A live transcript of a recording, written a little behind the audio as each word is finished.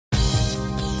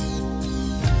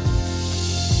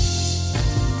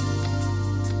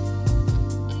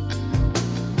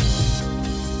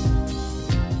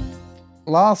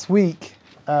last week,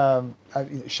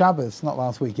 Shabbos, not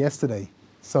last week, yesterday.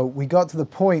 So we got to the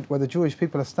point where the Jewish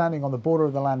people are standing on the border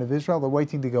of the land of Israel. They're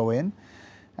waiting to go in,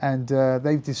 and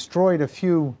they've destroyed a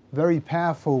few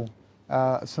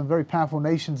some very powerful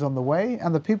nations on the way,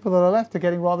 and the people that are left are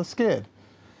getting rather scared.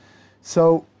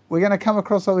 So we're going to come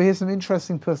across over here some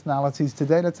interesting personalities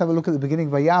today. Let's have a look at the beginning.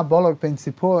 Balak ben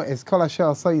Zippor is kol asher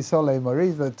asa Yisrael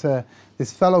le'emori, that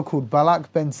this fellow called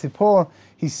Balak ben Zippor,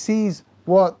 he sees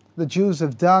what the Jews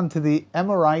have done to the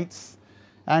Amorites,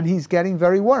 and he's getting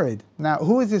very worried. Now,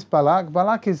 who is this Balak?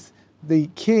 Balak is the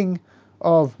king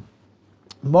of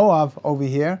Moab over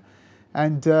here,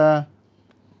 and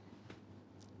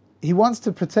he wants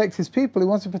to protect his people. He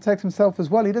wants to protect himself as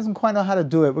well. He doesn't quite know how to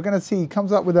do it. We're going to see. He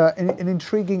comes up with an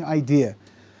intriguing idea.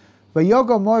 There are a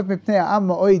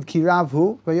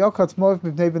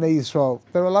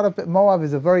lot of Moab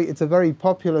is it's a very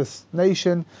populous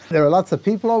nation. There are lots of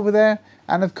people over there,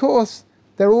 and of course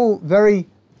they're all very,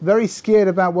 very scared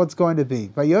about what's going to be.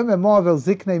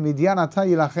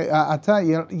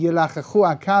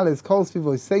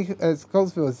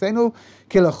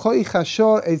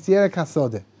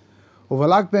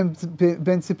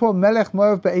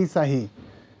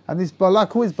 And this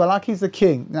Balak, who is Balak? He's the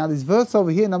king. Now this verse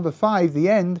over here, number 5, the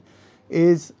end,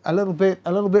 is a little bit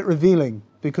revealing,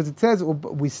 because it says,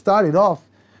 we started off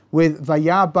with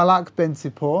Vaya Balak ben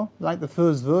Zippor, like the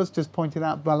first verse just pointed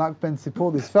out. Balak ben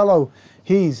Zippor, this fellow,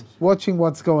 he's watching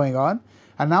what's going on,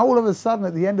 and now all of a sudden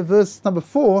at the end of verse number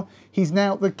 4, he's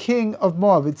now the king of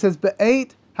Moab. It says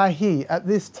Be'et Hahi, at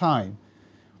this time.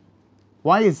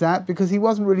 Why is that? Because he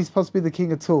wasn't really supposed to be the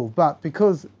king at all, but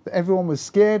because everyone was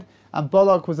scared and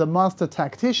Balak was a master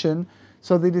tactician,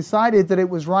 so they decided that it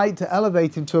was right to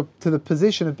elevate him to the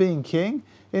position of being king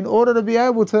in order to be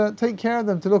able to take care of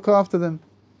them, to look after them.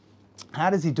 How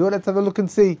does he do it? Let's have a look and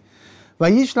see.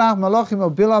 Vayishlach malachim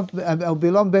el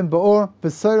Bilam ben Beor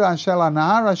b'soira anshel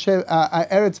hanahar asher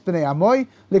eretz b'nei Amoy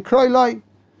likroi loi.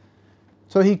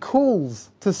 So he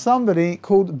calls to somebody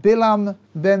called Bilam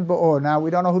ben Beor. Now, we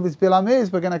don't know who this Bilam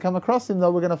is. We're going to come across him,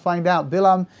 though. We're going to find out.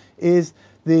 Bilam is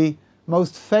the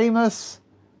most famous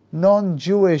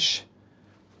non-Jewish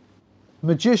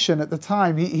magician at the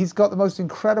time. He's got the most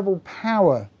incredible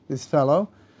power, this fellow.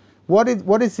 What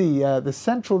is he? The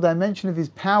central dimension of his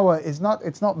power is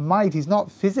it's not might. He's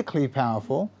not physically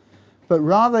powerful, but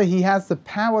rather he has the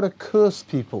power to curse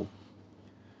people.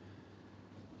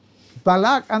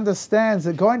 Balak understands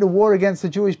that going to war against the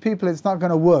Jewish people, it's not going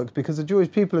to work, because the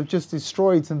Jewish people have just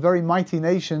destroyed some very mighty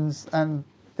nations, and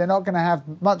they're not going to have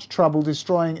much trouble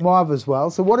destroying Moab as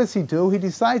well. So what does he do? He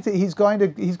decides that he's going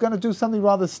to do something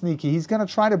rather sneaky. He's going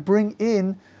to try to bring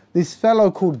in this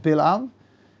fellow called Bilam,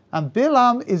 and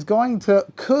Bilam is going to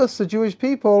curse the Jewish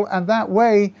people, and that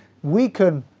way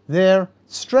weaken their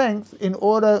strength in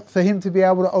order for him to be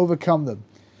able to overcome them.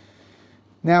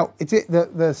 Now,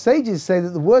 the sages say that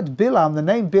the word Bilam, the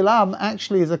name Bilam,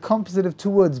 actually is a composite of two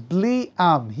words, Bli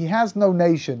Am. He has no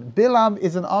nation. Bilam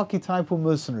is an archetypal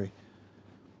mercenary.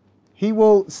 He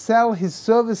will sell his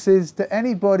services to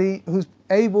anybody who's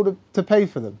able to pay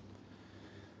for them.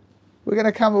 We're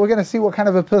going to see what kind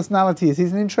of a personality he is.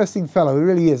 He's an interesting fellow, he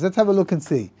really is. Let's have a look and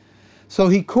see. So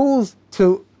he calls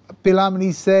to Bilam and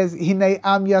he says, Hinei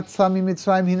am yatsa mi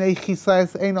Mitzrayim, hinei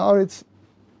chisayas ein haaretz.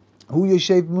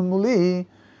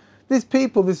 This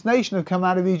people, this nation have come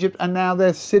out of Egypt, and now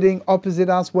they're sitting opposite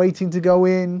us, waiting to go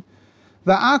in.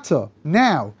 Va'ato,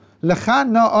 now,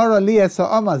 lechan na'ara li es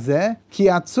ha'am hazeh, ki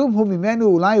atzum hu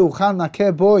mimenu ulai uchal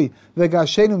nakeh boi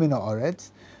v'gashenu min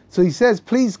ha'aretz. So he says,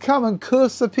 please come and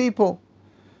curse the people.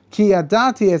 Ki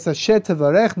yadati es asher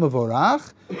tevarech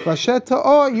mevorach, v'asher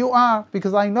ta'or you are,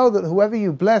 because I know that whoever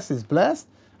you bless is blessed,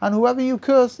 and whoever you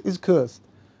curse is cursed.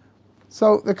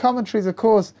 So the commentaries, of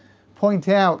course, point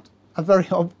out a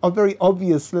very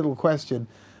obvious little question,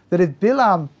 that if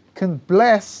Bilam can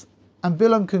bless and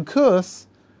Bilam can curse,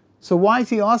 so why is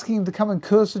he asking him to come and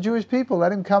curse the Jewish people?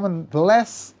 Let him come and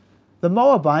bless the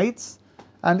Moabites,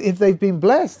 and if they've been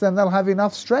blessed, then they'll have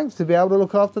enough strength to be able to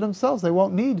look after themselves. They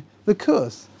won't need the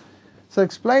curse. So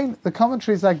explain the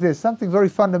commentaries like this, something very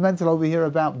fundamental over here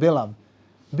about Bilam.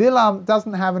 Bilam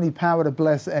doesn't have any power to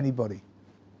bless anybody.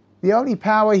 The only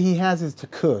power he has is to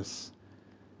curse.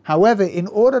 However, in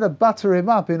order to butter him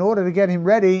up, in order to get him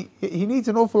ready, he needs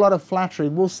an awful lot of flattery.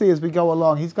 We'll see as we go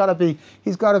along. He's got to be,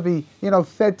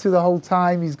 fed to the whole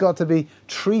time. He's got to be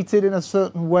treated in a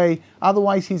certain way.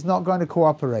 Otherwise, he's not going to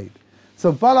cooperate.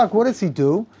 So Balak, what does he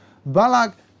do?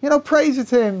 Balak,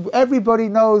 praises him. Everybody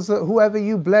knows that whoever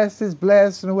you bless is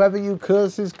blessed, and whoever you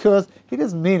curse is cursed. He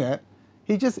doesn't mean it.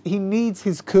 He needs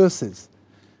his curses.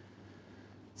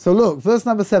 So look, verse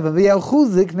number 7. So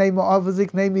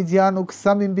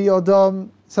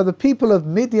the people of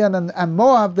Midian and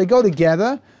Moab, they go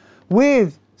together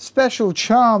with special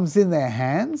charms in their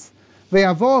hands.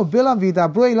 And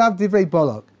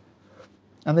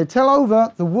they tell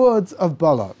over the words of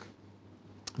Balak.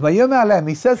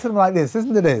 He says to them like this,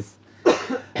 listen to this.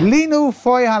 Linu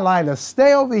foy halayla,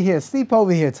 stay over here, sleep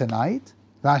over here tonight.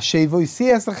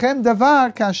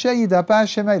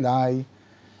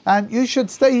 And you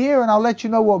should stay here and I'll let you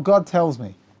know what God tells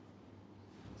me.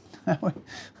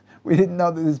 We didn't know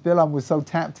that this Bilam was so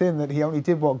tapped in that he only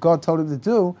did what God told him to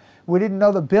do. We didn't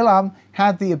know that Bilam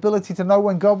had the ability to know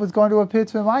when God was going to appear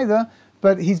to him either,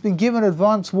 but he's been given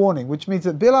advance warning, which means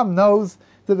that Bilam knows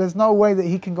that there's no way that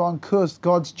he can go and curse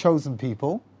God's chosen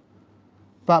people.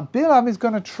 But Bilam is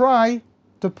going to try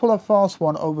to pull a fast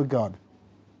one over God.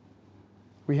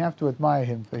 We have to admire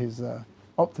him for his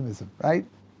optimism, right?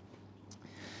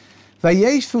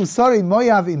 Vayeshvu sari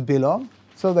Moav in Bilam.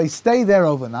 So they stay there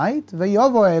overnight.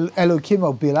 Vayovo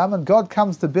Elokim Bilam, and God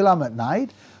comes to Bilam at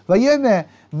night. Vayomer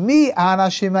mi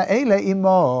anashim ha'ele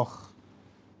imoch.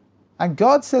 And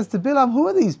God says to Bilam, who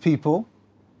are these people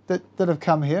that have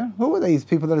come here? Who are these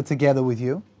people that are together with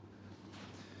you?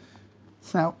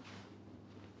 Now,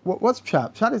 what's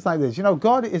Pshat? Pshat is like this. You know,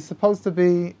 God is supposed to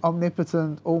be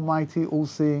omnipotent, almighty,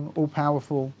 all-seeing,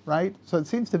 all-powerful, right? So it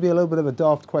seems to be a little bit of a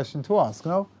daft question to ask,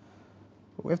 no?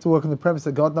 We have to work on the premise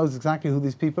that God knows exactly who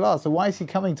these people are. So why is he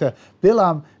coming to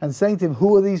Bilam and saying to him,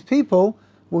 who are these people?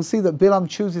 We'll see that Bilam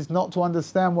chooses not to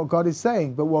understand what God is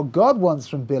saying. But what God wants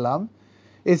from Bilam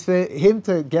is for him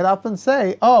to get up and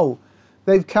say, oh,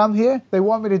 they've come here, they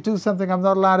want me to do something I'm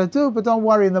not allowed to do, but don't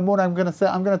worry, in the morning I'm going to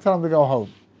tell them to go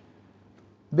home.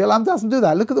 Bilam doesn't do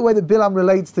that. Look at the way that Bilam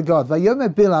relates to God. Vayomer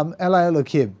Bilam Ela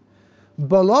Elokim.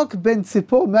 Balak ben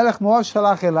Tzipor melech Moav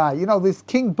shalach elai. You know, this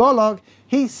King Balak,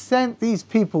 he sent these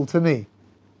people to me.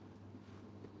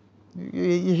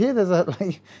 You hear there's a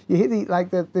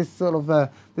this sort of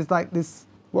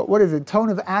what is it? Tone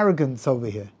of arrogance over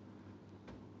here.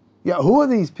 Yeah, who are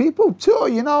these people? Sure,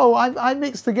 you know, I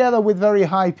mix together with very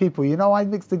high people. You know, I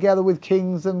mix together with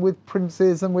kings and with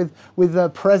princes and with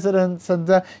presidents. And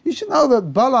you should know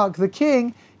that Balak, the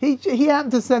king, he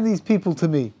happened to send these people to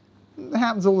me. It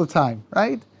happens all the time,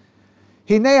 right?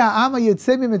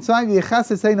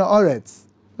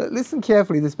 Listen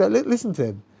carefully, listen to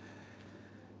him.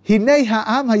 The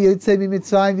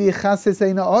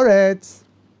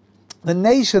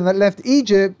nation that left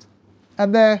Egypt,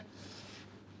 and they're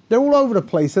all over the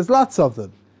place. There's lots of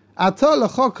them.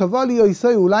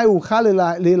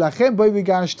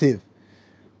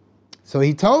 So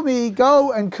he told me,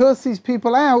 go and curse these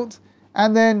people out,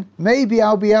 and then maybe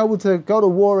I'll be able to go to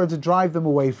war and to drive them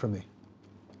away from me.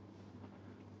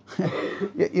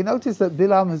 You notice that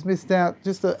Bilam has missed out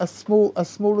just a small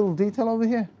little detail over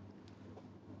here.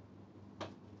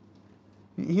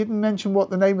 He didn't mention what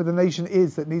the name of the nation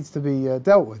is that needs to be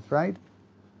dealt with, right?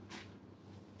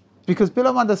 Because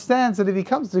Bilam understands that if he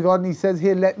comes to God and he says,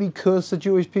 here, let me curse the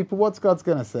Jewish people, what's God's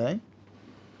going to say?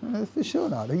 For sure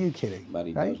not. Are you kidding? But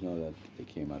he does know that they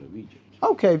came out of Egypt.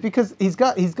 Okay, because he's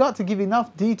got to give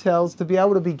enough details to be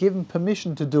able to be given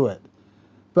permission to do it.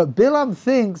 But Bilam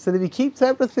thinks that if he keeps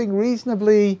everything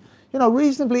reasonably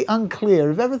unclear,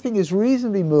 if everything is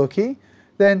reasonably murky,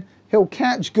 then he'll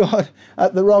catch God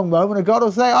at the wrong moment, and God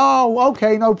will say, oh,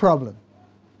 okay, no problem.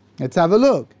 Let's have a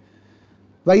look.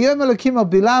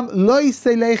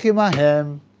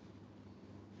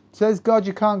 Says God,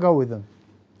 you can't go with them.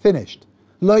 Finished.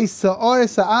 You're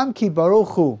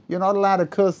not allowed to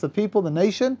curse the people, the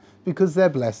nation, because they're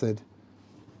blessed.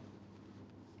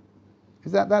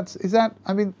 Is that?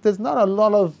 I mean, there's not a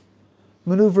lot of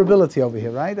maneuverability over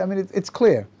here, right? I mean, it's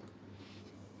clear.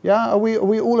 Yeah, are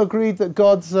we all agreed that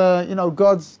God's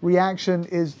reaction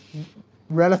is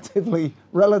relatively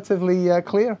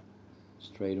clear?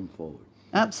 Straight and forward.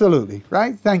 Absolutely,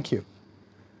 right? Thank you.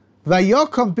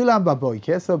 Vayokom Bilam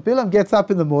baboyke. So Bilam gets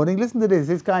up in the morning. Listen to this.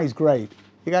 This guy is great.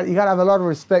 You got to have a lot of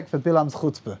respect for Bilam's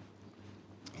chutzpah.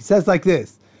 He says like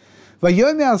this.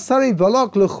 Vayomer sari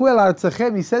Balak lechu el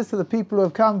artzachem. He says to the people who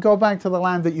have come, go back to the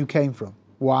land that you came from.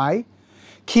 Why?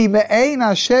 Ki me'ein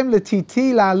Hashem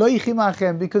letiti la'aloichim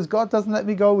achem. Because God doesn't let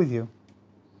me go with you.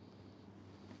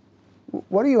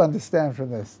 What do you understand from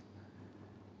this?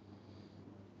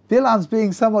 Bilam's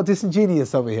being somewhat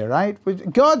disingenuous over here, right?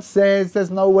 God says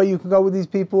there's no way you can go with these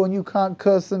people and you can't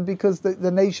curse them because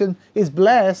the nation is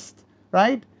blessed,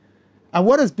 right? And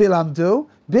what does Bilam do?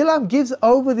 Bilam gives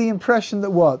over the impression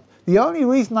that what? The only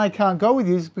reason I can't go with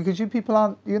you is because you're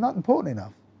not important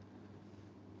enough.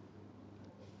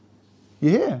 You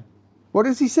hear? What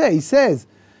does he say? He says,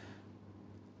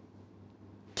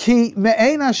 Ki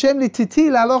me'ein Hashem lititi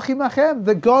la'aloch imachem,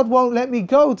 that God won't let me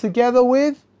go together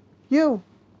with you.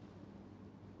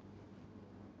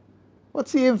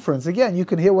 What's the inference? Again, you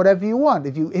can hear whatever you want.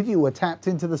 If you were tapped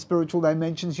into the spiritual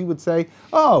dimensions, you would say,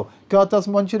 oh, God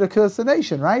doesn't want you to curse the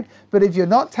nation, right? But if you're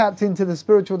not tapped into the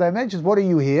spiritual dimensions, what do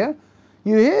you hear?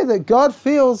 You hear that God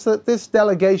feels that this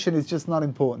delegation is just not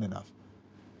important enough.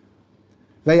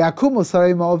 So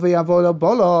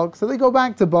they go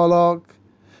back to Balak.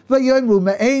 He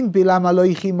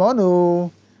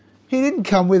didn't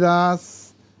come with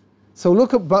us. So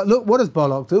look, what does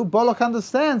Balak do? Balak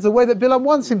understands the way that Bilam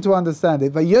wants him to understand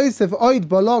it.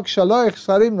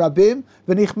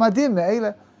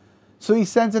 So he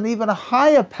sends an even a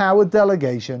higher powered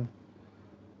delegation.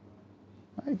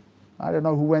 Right? I don't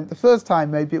know who went the first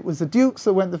time. Maybe it was the dukes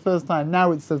that went the first time.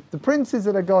 Now it's the princes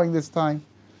that are going this time.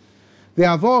 Please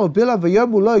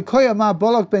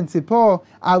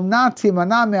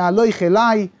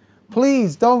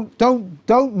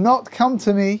don't not come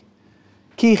to me.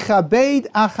 Ki chabed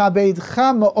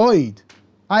achabedcha ma'oid.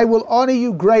 I will honor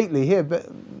you greatly. Here, but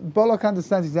Balak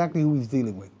understands exactly who he's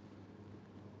dealing with.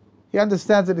 He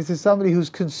understands that this is somebody who's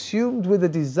consumed with a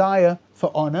desire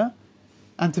for honor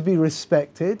and to be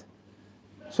respected.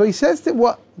 So he says to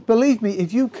him, believe me,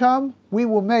 if you come, we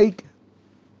will make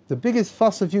the biggest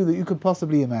fuss of you that you could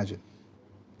possibly imagine.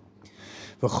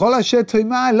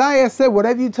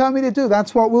 Whatever you tell me to do,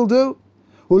 that's what we'll do.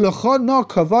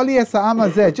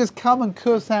 Just come and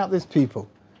curse out this people.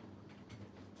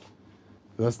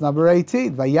 Verse number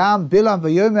 18. Vayam Bilam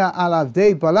vayomer al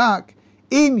avdei Balak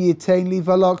im yitain li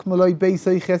Balak maloi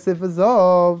beisoi chesed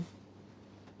v'zov.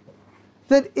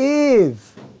 That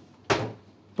if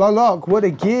Balak were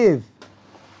to give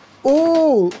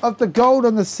all of the gold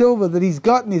and the silver that he's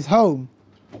got in his home,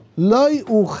 lo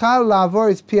uchal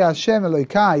la'avor es pi Hashem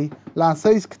Elokai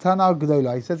la'asos ketana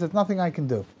gdola. He says, there's nothing I can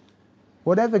do.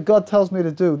 Whatever God tells me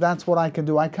to do, that's what I can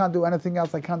do. I can't do anything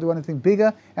else. I can't do anything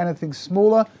bigger, anything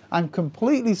smaller. I'm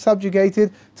completely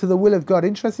subjugated to the will of God.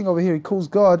 Interesting over here, he calls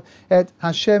God at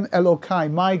Hashem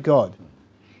Elokai, my God.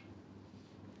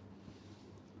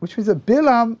 Which means that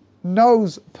Bilam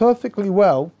knows perfectly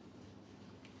well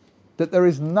that there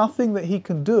is nothing that he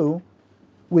can do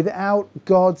without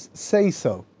God's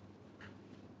say-so.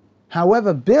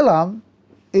 However, Bilam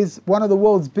is one of the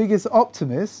world's biggest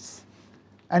optimists,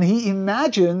 and he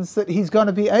imagines that he's going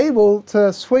to be able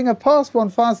to swing a past one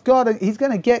past God, and he's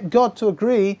going to get God to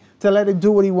agree to let him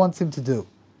do what he wants him to do.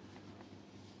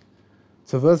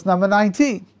 So verse number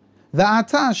 19. Here,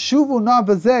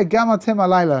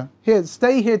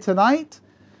 stay here tonight.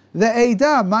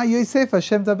 Let's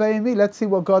see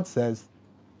what God says.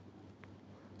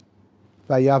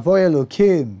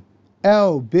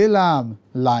 El Bilam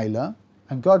Laila,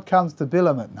 and God comes to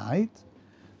Bilam at night.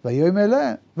 If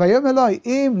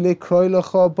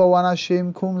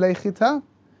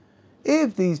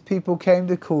these people came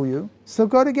to call you, so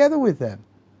go together with them.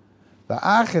 But you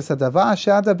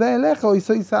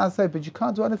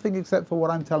can't do anything except for what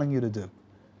I'm telling you to do.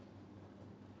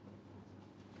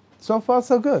 So far,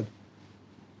 so good.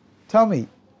 Tell me,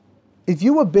 if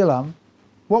you were Bilam,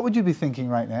 what would you be thinking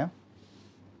right now?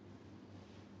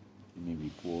 You mean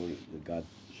before the God?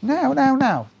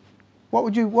 Now. What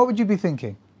would you be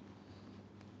thinking?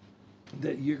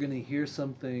 That you're going to hear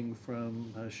something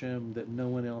from Hashem that no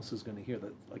one else is going to hear.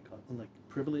 That like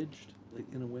privileged,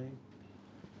 like, in a way.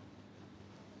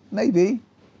 Maybe.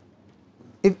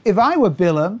 If I were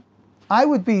Bilam, I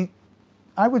would be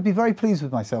very pleased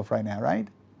with myself right now, right?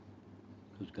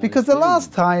 Because the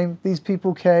last time these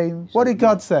people came, what did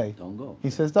God say? Don't go.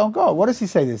 He says, don't go. What does he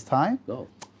say this time? Go.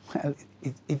 Well,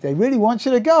 if they really want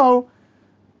you to go,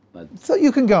 so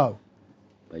you can go.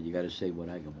 But you got to say what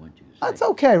I want you to say. That's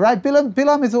okay, right?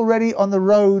 Bilam is already on the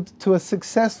road to a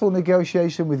successful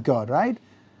negotiation with God, right?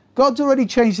 God's already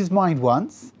changed his mind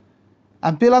once.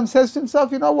 And Bilam says to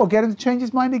himself, you know what, get him to change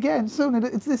his mind again soon.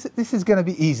 This is going to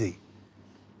be easy.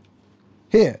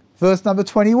 Here, verse number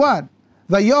 21.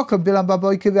 And he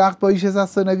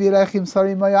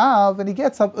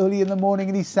gets up early in the morning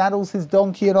and he saddles his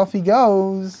donkey and off he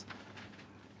goes.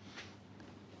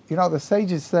 You know, the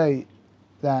sages say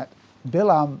that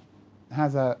Bilam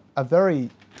has a very,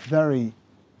 very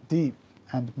deep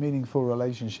and meaningful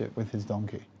relationship with his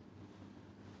donkey.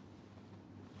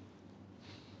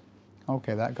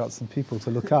 Okay, that got some people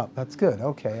to look up. That's good.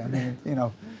 Okay, I mean, you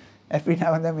know, every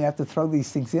now and then we have to throw these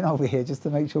things in over here just to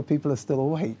make sure people are still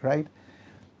awake, right?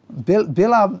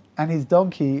 Bilam and his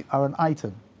donkey are an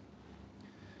item.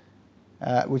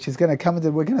 which is going to come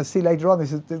into, we're going to see later on,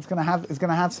 it's going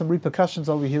to have some repercussions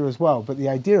over here as well. But the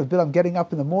idea of Bilam getting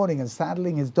up in the morning and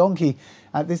saddling his donkey,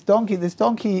 this donkey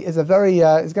is is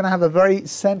going to have a very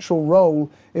central role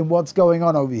in what's going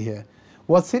on over here.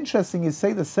 What's interesting is,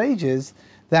 say the sages,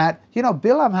 that,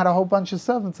 Bilam had a whole bunch of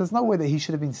servants. There's no way that he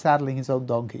should have been saddling his own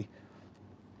donkey.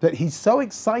 But he's so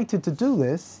excited to do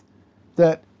this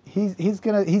that he's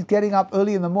getting up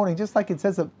early in the morning, just like it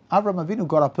says that Avraham Avinu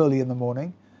got up early in the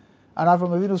morning. And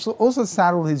Avraham Avinu also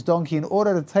saddled his donkey in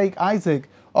order to take Isaac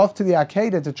off to the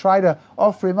Akedah to try to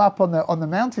offer him up on the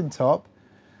mountaintop.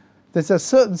 There's a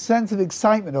certain sense of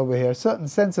excitement over here, a certain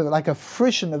sense of like a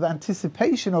frisson of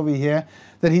anticipation over here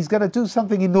that he's going to do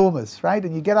something enormous, right?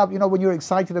 And you get up, when you're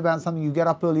excited about something, you get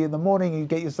up early in the morning and you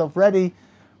get yourself ready,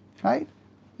 right?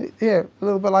 Here, a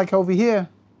little bit like over here.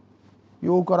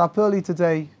 You all got up early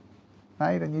today,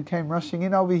 right? And you came rushing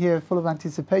in over here full of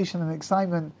anticipation and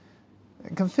excitement.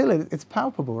 You can feel it. It's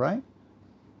palpable, right?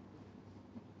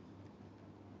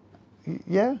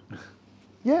 Yeah?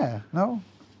 Yeah, no?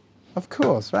 Of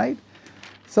course, right?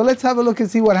 So let's have a look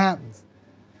and see what happens.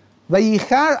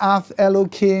 Vayichar af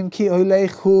Elokim ki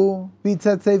oilechu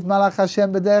v'tzatzev malach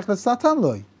Hashem b'derech l'satan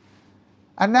loy.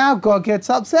 And now God gets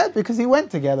upset because he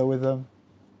went together with them.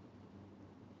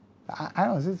 I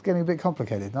don't know, it's getting a bit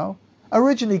complicated, no?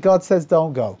 Originally God says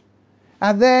don't go.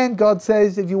 And then God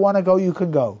says if you want to go, you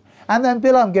can go. And then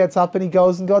Bilam gets up and he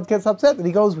goes, and God gets upset that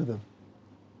he goes with him.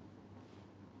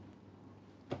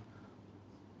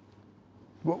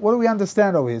 What do we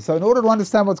understand over here? So in order to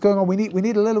understand what's going on, we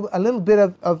need a little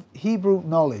bit of Hebrew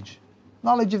knowledge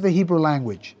of the Hebrew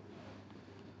language.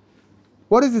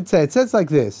 What does it say? It says like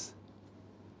this.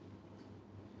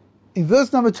 In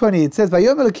verse number 20, it says,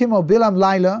 "Vayomer Elokim o Bilam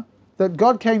laila," that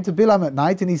God came to Bilam at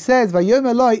night, and He says,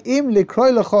 "Vayomer lo im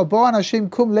likroi lecho bo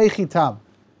anashim kum lechitam."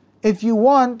 If you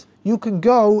want, you can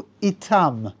go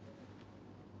itam.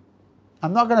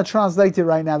 I'm not going to translate it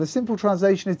right now. The simple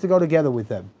translation is to go together with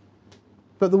them.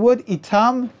 But the word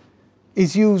itam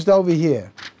is used over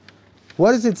here.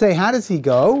 What does it say? How does he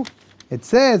go? It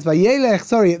says vayelech.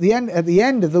 Sorry, at the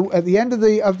end of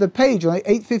the page on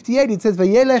 858, it says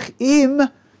vayelech im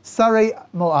sarei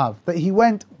Moab, that he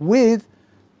went with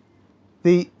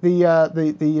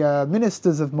the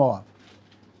ministers of Moab.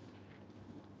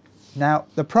 Now,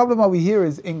 the problem over here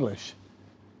is English.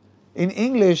 In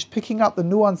English, picking up the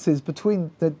nuances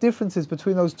between the differences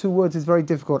between those two words is very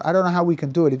difficult. I don't know how we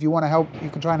can do it. If you want to help, you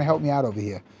can try and help me out over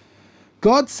here.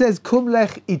 God says, "Kum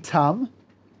lech itam."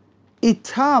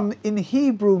 Itam in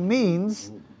Hebrew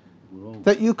means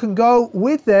that you can go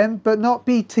with them, but not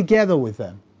be together with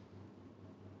them.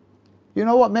 You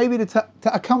know what? Maybe to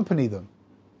accompany them.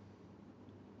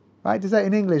 Right? Does that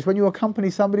in English? When you accompany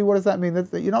somebody, what does that mean?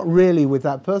 That you're not really with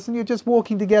that person. You're just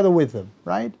walking together with them,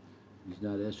 right? He's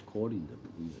not escorting them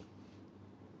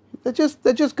either.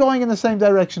 They're just going in the same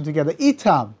direction together.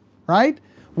 Itam, right?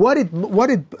 What did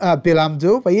Bilam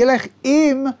do? Vayelech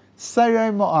im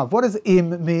sarei Moab. What does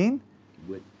im mean?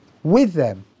 With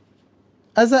them,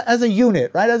 as a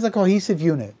unit, right? As a cohesive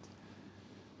unit,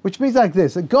 which means like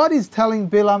this: that God is telling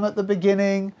Bilam at the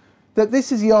beginning that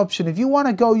this is the option. If you want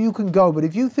to go, you can go. But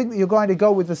if you think that you're going to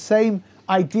go with the same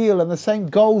ideal and the same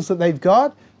goals that they've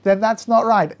got, then that's not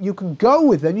right. You can go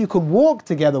with them, you can walk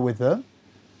together with them,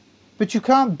 but you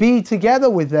can't be together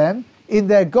with them in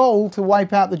their goal to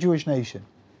wipe out the Jewish nation.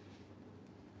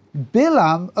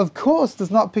 Bilam, of course, does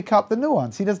not pick up the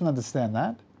nuance. He doesn't understand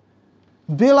that.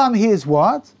 Bilam hears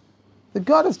what? That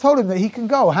God has told him that he can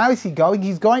go. How is he going?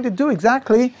 He's going to do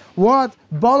exactly what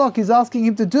Balak is asking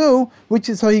him to do, which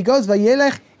is, so he goes,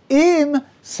 Vayelech im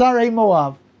sarei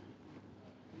Moab.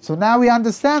 So now we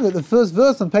understand that the first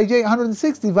verse on page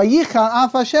 860, Vayichar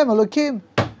af Hashem Elokim.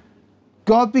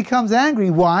 God becomes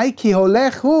angry. Why? Ki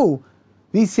holechu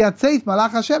v'siatzeit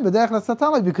malach Hashem b'derech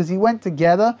l'satan, because he went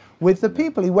together with the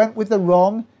people. He went with the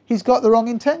wrong. He's got the wrong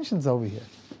intentions over here.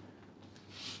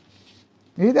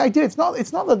 The idea, it's not like,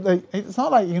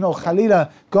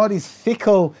 Chalila, God is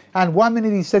fickle, and one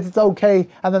minute he says it's okay,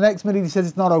 and the next minute he says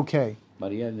it's not okay.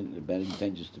 But he had bad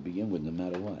intentions to begin with, no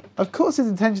matter what. Of course his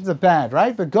intentions are bad,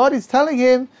 right? But God is telling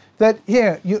him that,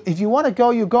 here, if you want to go,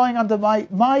 you're going under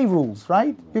my rules,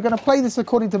 right? You're going to play this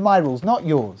according to my rules, not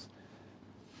yours.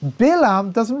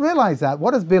 Bilam doesn't realize that.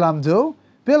 What does Bilam do?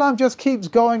 Bilam just keeps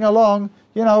going along,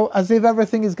 as if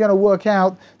everything is going to work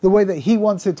out the way that he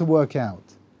wants it to work out.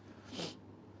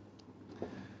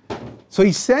 So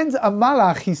he sends a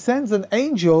malach, he sends an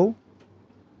angel,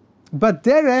 but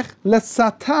derech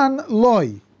lesatan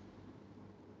loy,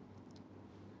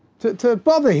 to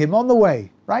bother him on the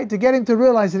way, right? To get him to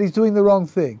realize that he's doing the wrong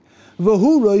thing. He's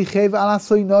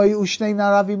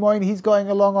going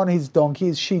along on his donkey,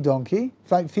 his she-donkey,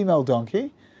 female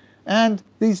donkey, and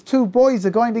these two boys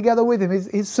are going together with him,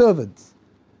 his servants.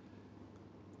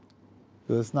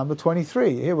 Verse number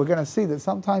 23. Here we're going to see that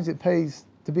sometimes it pays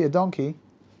to be a donkey.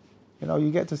 You know, you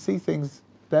get to see things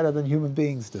better than human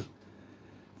beings do.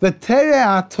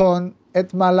 V'tereh aton et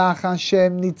malach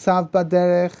Hashem nitzav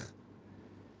baderech.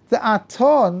 The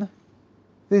aton,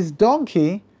 this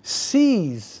donkey,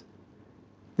 sees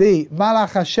the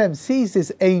malach Hashem, sees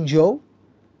this angel.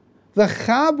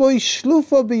 V'chaboi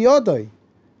shlufa biyodoi.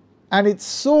 And its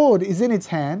sword is in its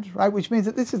hand, right? Which means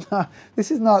that this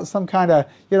is not some kind of,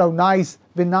 you know, nice,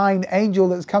 benign angel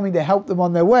that's coming to help them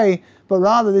on their way, but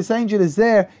rather this angel is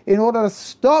there in order to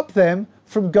stop them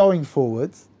from going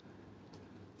forwards.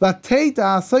 And it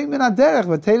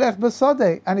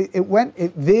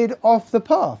veered off the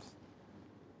path.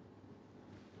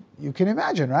 You can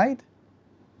imagine, right?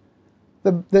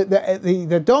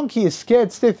 The donkey is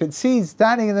scared stiff. It sees,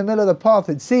 standing in the middle of the path,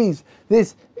 it sees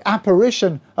this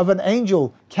apparition of an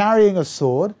angel carrying a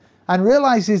sword, and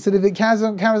realizes that if it carries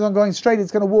on going straight,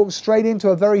 it's going to walk straight into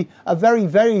a very,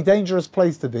 very dangerous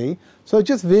place to be. So it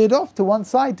just veered off to one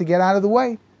side to get out of the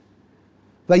way.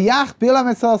 And what does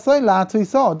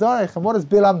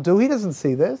Bilam do? He doesn't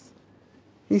see this.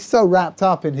 He's so wrapped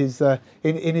up in his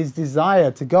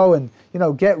desire to go and, you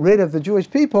know, get rid of the Jewish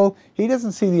people. He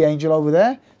doesn't see the angel over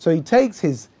there. So he takes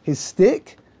his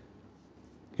stick,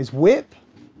 his whip,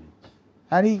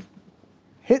 and he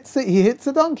hits it. He hits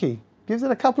the donkey, gives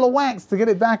it a couple of whacks to get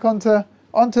it back onto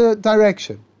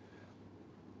direction.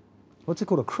 What's it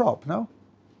called? A crop? No.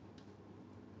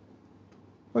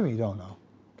 What do you mean you don't know?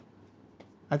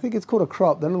 I think it's called a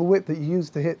crop. The little whip that you use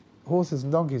to hit horses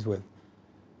and donkeys with.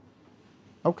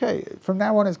 Okay, from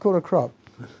now on it's called a crop.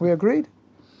 We agreed?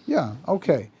 Yeah,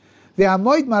 okay.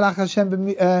 Ve'amoid malach Hashem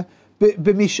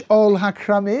b'mish'ol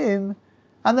hakramim,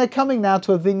 and they're coming now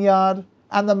to a vineyard,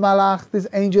 and the malach, this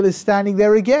angel, is standing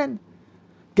there again.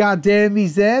 Gader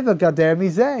mizeh v'gader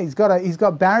mizeh. He's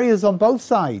got barriers on both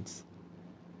sides.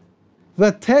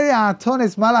 V'tereh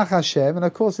atones malach Hashem, and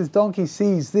of course his donkey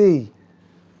sees he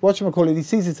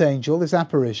sees this angel, this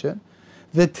apparition.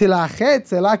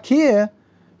 V'tilachetz el akir.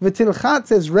 V'tilchat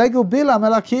says regel bilam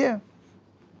el akir.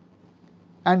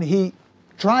 And he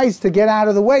tries to get out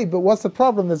of the way, but what's the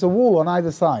problem? There's a wall on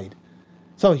either side.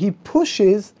 So he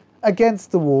pushes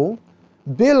against the wall.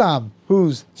 Bilam,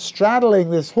 who's straddling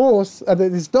this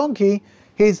this donkey,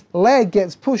 his leg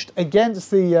gets pushed against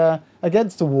the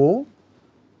wall.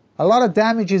 A lot of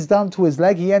damage is done to his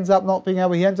leg. He ends up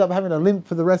having a limp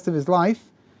for the rest of his life.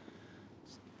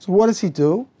 So what does he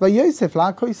do?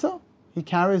 He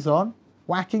carries on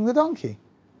whacking the donkey,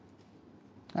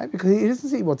 right? Because he doesn't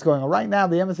see what's going on. Right now,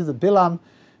 the emphasis of Bilam,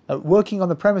 working on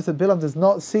the premise that Bilam does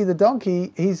not see the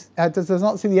donkey, does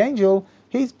not see the angel,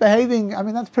 he's behaving, I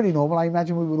mean, that's pretty normal. I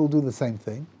imagine we would all do the same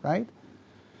thing, right?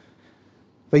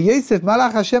 But Yosef,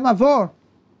 Malach Hashem Avor.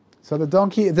 So the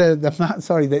donkey, the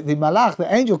Malach,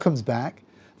 the angel comes back.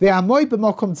 At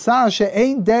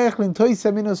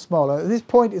this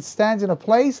point, it stands in a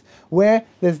place where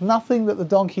there's nothing that the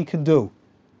donkey can do.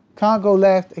 Can't go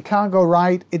left, it can't go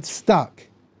right, it's stuck.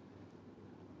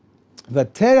 So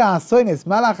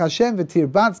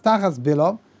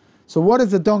what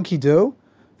does the donkey do?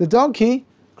 The donkey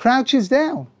crouches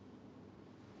down.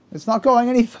 It's not going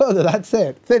any further, that's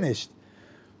it, finished.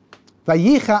 And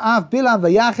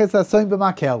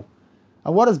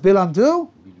what does Bilam do?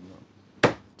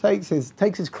 Takes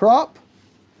his crop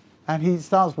and he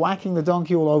starts whacking the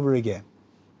donkey all over again.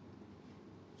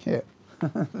 Here.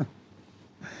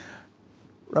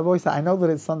 Rabbi said, I know that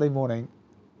it's Sunday morning,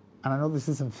 and I know this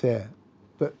isn't fair,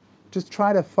 but just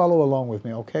try to follow along with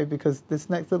me, okay? Because this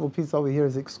next little piece over here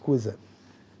is exquisite.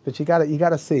 But you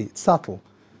gotta see, it's subtle.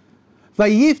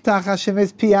 Vayiftach Hashem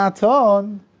es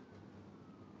piaton.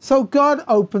 So God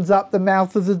opens up the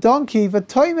mouth of the donkey.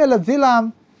 V'toimer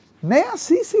leVilam, me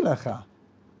asisi lecha.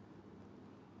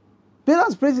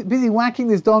 Bilam's busy whacking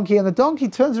this donkey, and the donkey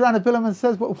turns around to Bilam and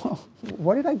says, well,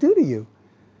 what did I do to you?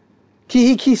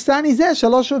 You've hit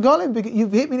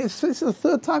me. This is the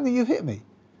third time that you've hit me.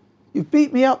 You've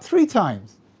beat me up 3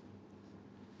 times.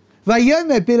 So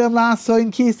Bilam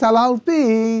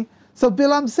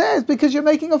says, because you're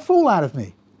making a fool out of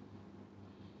me.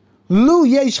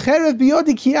 If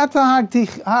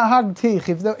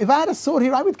I had a sword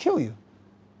here, I would kill you.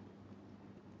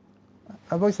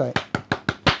 Rabbi say,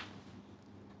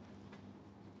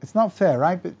 it's not fair,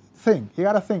 right? But you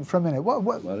got to think for a minute.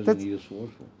 What does he need a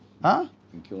sword for? Huh?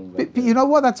 But you know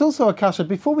what? That's also a kasha.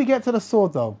 Before we get to the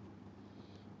sword, though,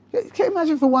 can you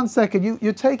imagine for 1 second,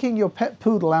 you're taking your pet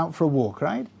poodle out for a walk,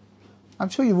 right? I'm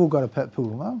sure you've all got a pet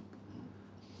poodle, no?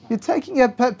 You're taking your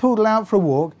pet poodle out for a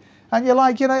walk, and you're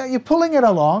like, you're pulling it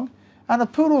along, and the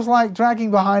poodle's like dragging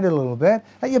behind it a little bit,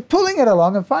 and you're pulling it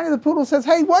along, and finally the poodle says,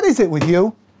 hey, what is it with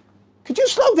you? Could you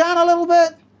slow down a little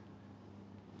bit?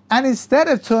 And instead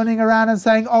of turning around and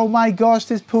saying, oh my gosh,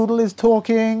 this poodle is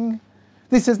talking,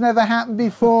 this has never happened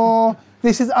before,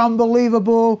 this is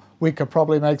unbelievable, we could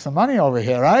probably make some money over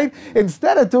here, right?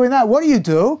 Instead of doing that, what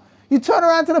do? You turn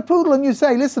around to the poodle and you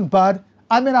say, listen, bud,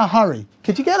 I'm in a hurry.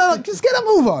 Could you just get a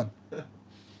move on?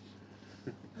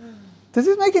 Does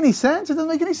this make any sense? It doesn't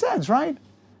make any sense, right?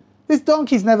 This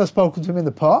donkey's never spoken to him in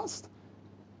the past.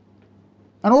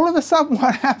 And all of a sudden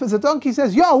what happens, the donkey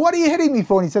says, yo, what are you hitting me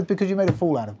for? And he says, because you made a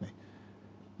fool out of me.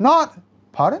 Not,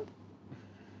 pardon?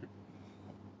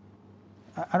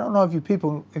 I don't know if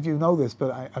you know this,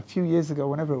 but a few years ago,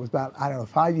 whenever it was about,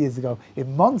 5 years ago,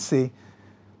 in Muncie,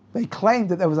 they claimed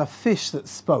that there was a fish that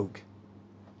spoke.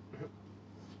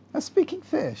 A speaking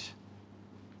fish.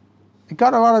 It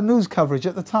got a lot of news coverage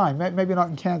at the time, maybe not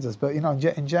in Kansas, but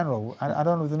in general. I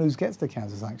don't know if the news gets to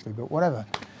Kansas actually, but whatever.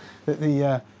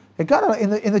 It got in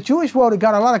the Jewish world, it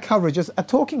got a lot of coverage. Just a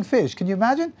talking fish. Can you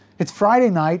imagine? It's Friday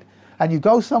night, and you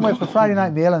go somewhere for Friday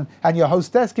night meal, and your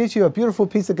hostess gives you a beautiful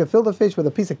piece of gefilte fish with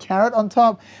a piece of carrot on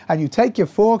top, and you take your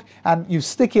fork and you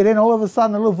stick it in. All of a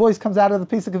sudden, a little voice comes out of the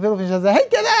piece of gefilte fish and says, "Hey,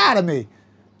 get that out of me!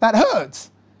 That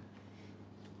hurts."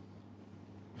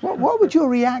 What would your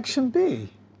reaction be?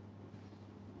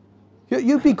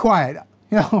 You'd be quiet.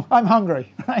 I'm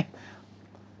hungry, right?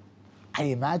 I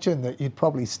imagine that you'd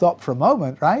probably stop for a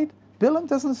moment, right? Bilam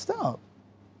doesn't stop.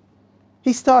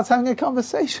 He starts having a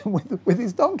conversation with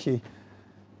his donkey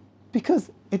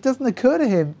because it doesn't occur to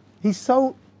him. He's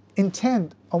so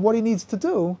intent on what he needs to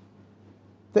do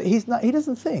that he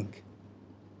doesn't think.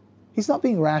 He's not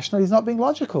being rational. He's not being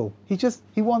logical.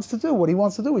 He wants to do what he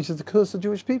wants to do, which is to curse the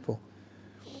Jewish people.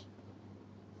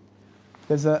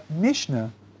 There's a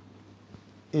Mishnah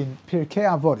in Pirkei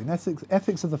Avot, in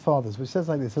Ethics of the Fathers, which says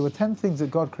like this: there were 10 things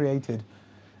that God created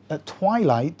at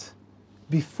twilight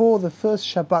before the first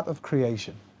Shabbat of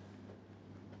creation.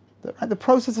 At the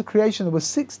process of creation, there was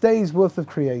 6 days worth of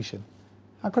creation.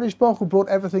 HaKadosh Baruch Hu brought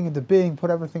everything into being, put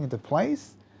everything into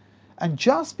place, and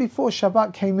just before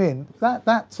Shabbat came in,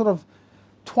 that sort of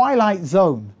twilight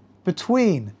zone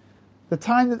between the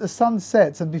time that the sun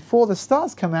sets and before the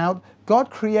stars come out, God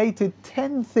created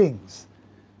 10 things.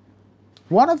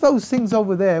 One of those things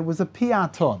over there was a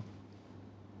piaton,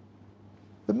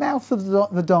 the mouth of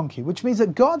the donkey, which means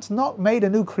that God's not made a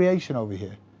new creation over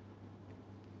here.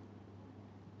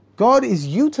 God is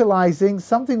utilizing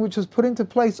something which was put into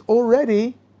place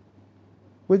already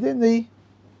within the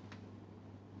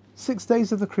 6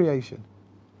 days of the creation.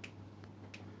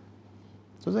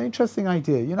 So it's an interesting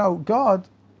idea. God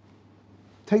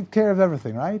takes care of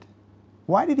everything, right?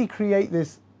 Why did he create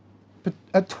this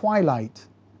at twilight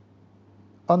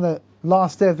on the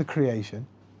last day of the creation?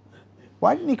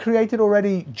 Why didn't he create it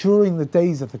already during the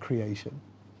days of the creation?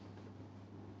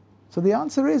 So the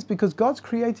answer is because God's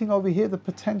creating over here the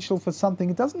potential for something.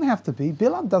 It doesn't have to be.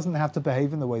 Bilam doesn't have to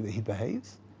behave in the way that he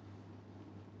behaves.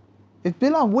 If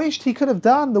Bilam wished, he could have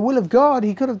done the will of God.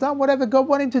 He could have done whatever God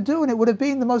wanted him to do, and it would have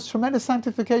been the most tremendous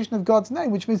sanctification of God's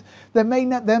name, which means there may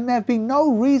have been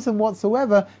no reason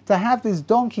whatsoever to have this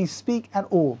donkey speak at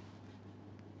all.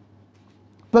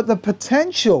 But the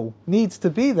potential needs to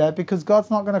be there because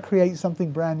God's not going to create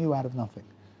something brand new out of nothing.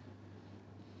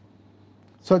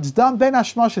 So it's done ben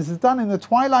hashmoshes, it's done in the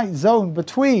twilight zone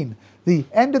between the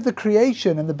end of the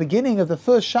creation and the beginning of the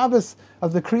first Shabbos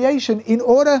of the creation in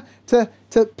order to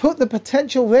put the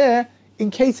potential there in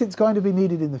case it's going to be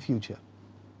needed in the future.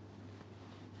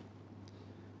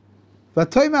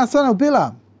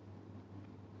 Bilam.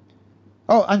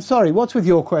 Oh, I'm sorry, what's with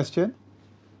your question?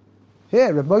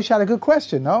 Here, Reb Moshe had a good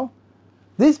question, no?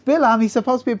 This Bilam, he's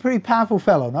supposed to be a pretty powerful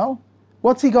fellow, no?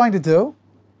 What's he going to do?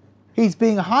 He's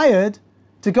being hired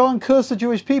to go and curse the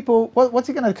Jewish people. What's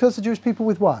he going to curse the Jewish people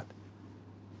with what?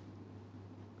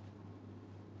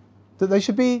 That they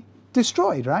should be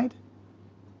destroyed, right?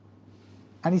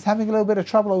 And he's having a little bit of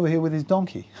trouble over here with his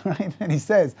donkey, right? And he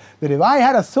says that if I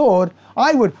had a sword,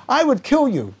 I would kill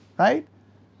you, right?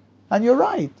 And you're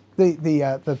right.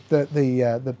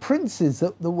 The princes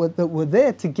that were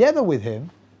there together with him,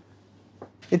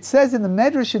 it says in the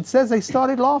Medrash, it says they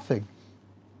started laughing.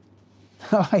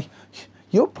 Like,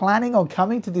 you're planning on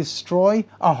coming to destroy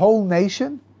a whole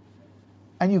nation,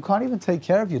 and you can't even take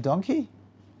care of your donkey?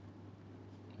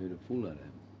 Made a fool out of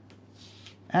him.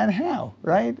 And how,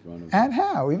 right? And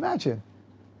how? Imagine.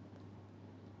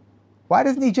 Why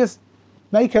doesn't he just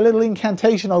make a little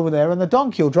incantation over there and the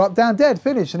donkey will drop down dead,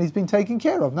 finished, and he's been taken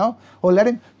care of, no? Or let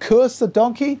him curse the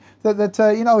donkey that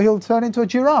he'll turn into a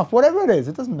giraffe, whatever it is,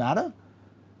 it doesn't matter.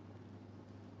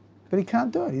 But he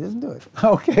can't do it, he doesn't do it.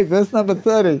 Okay, verse number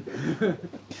 30.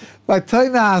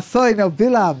 V'tomer asoin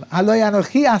Bilam, halo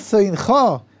anochi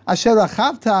asoincho, asher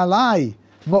rachavta alai,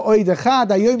 mo'od echad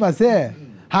hayom hazeh,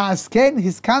 ha'asken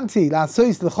hiskanti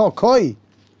la'asois lecho koi.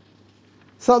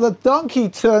 So the donkey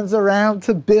turns around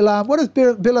to Bilam. What does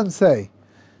Bilam say?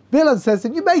 Bilam says,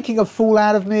 you're making a fool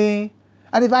out of me,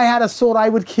 and if I had a sword, I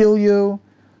would kill you.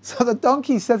 So the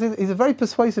donkey says, he's a very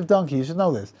persuasive donkey, you should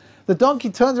know this. The donkey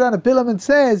turns around to Bilam and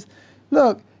says,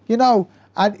 look, and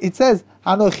it says,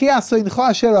 I'm the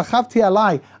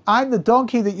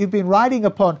donkey that you've been riding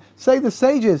upon. Say the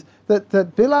sages that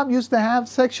Bilam used to have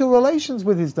sexual relations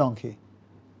with his donkey.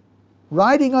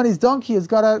 Riding on his donkey has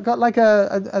got like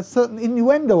a certain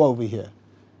innuendo over here.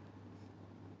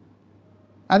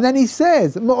 And then he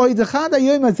says, have I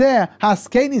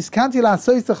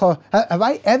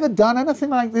ever done anything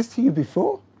like this to you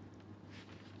before?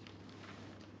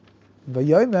 And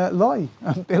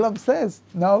Bilam says,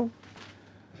 no.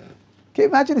 Can you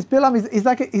imagine this? Bilam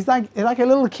he's like a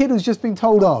little kid who's just been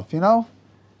told off,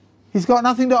 He's got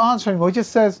nothing to answer anymore. He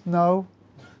just says, no.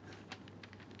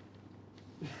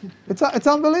 It's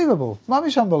unbelievable. It's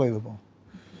mamish unbelievable.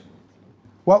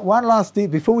 One last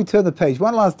before we turn the page,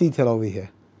 one last detail over here.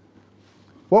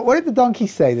 What did the donkey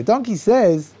say? The donkey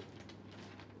says,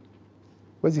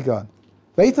 where's he gone?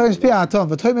 Why are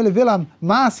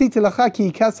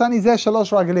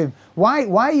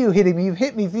you hitting me? You've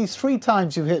hit me these 3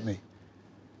 times. You've hit me.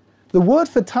 The word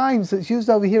for times that's used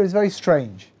over here is very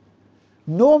strange.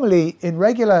 Normally, in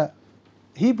regular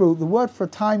Hebrew, the word for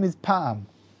time is pa'am.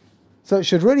 So it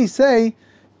should really say,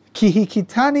 Ki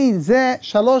hikitani ze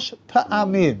shalosh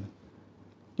pa'amim.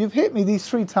 You've hit me these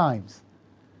 3 times.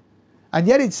 And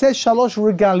yet it says shalosh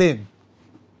regalim.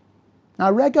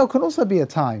 Now regal can also be a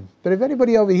time. But if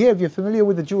anybody over here, if you're familiar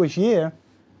with the Jewish year,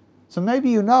 so maybe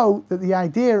you know that the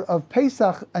idea of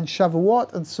Pesach and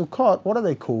Shavuot and Sukkot, what are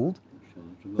they called?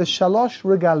 The shalosh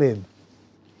regalim.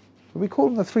 We call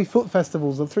them the 3 foot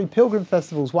festivals, the 3 pilgrim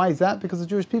festivals. Why is that? Because the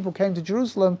Jewish people came to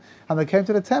Jerusalem and they came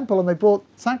to the temple and they brought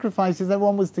sacrifices and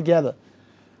everyone was together.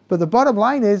 But the bottom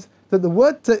line is that the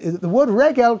word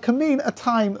regel can mean a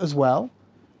time as well.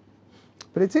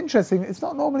 But it's interesting, it's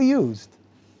not normally used.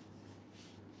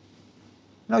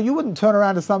 No, you wouldn't turn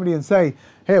around to somebody and say,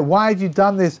 hey, why have you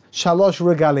done this shalosh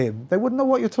regalim? They wouldn't know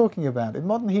what you're talking about. In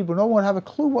modern Hebrew, no one would have a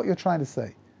clue what you're trying to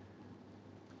say.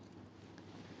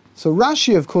 So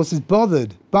Rashi, of course, is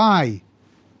bothered by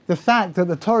the fact that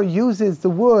the Torah uses the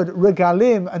word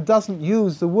regalim and doesn't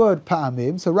use the word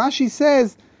pa'amim. So Rashi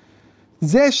says,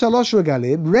 Zeh shalosh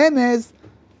regalim,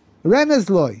 remez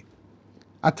loy.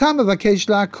 Atam avakesh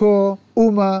la'kor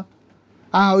uma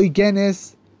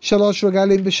ahoigenes shalosh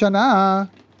regalim b'shana.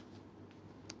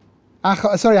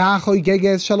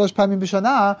 Ahoigeges shalosh pa'amim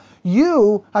b'shana.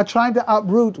 You are trying to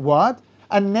uproot what?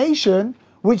 A nation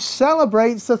which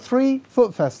celebrates the 3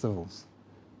 foot festivals.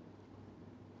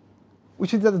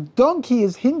 Which is that the donkey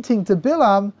is hinting to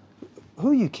Bilam,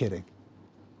 who are you kidding?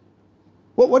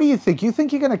 What do you think? You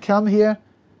think you're going to come here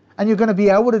and you're going to be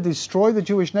able to destroy the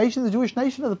Jewish nation? The Jewish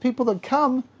nation are the people that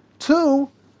come to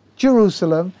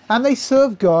Jerusalem and they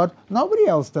serve God. Nobody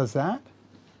else does that.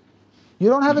 You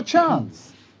don't have a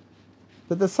chance.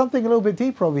 But there's something a little bit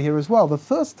deeper over here as well. The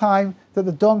first time that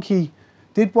the donkey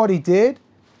did what he did,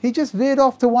 he just veered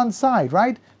off to one side,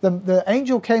 right? The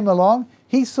angel came along,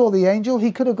 he saw the angel,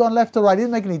 he could have gone left or right, it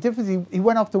didn't make any difference, he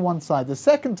went off to one side. The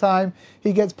second time,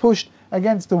 he gets pushed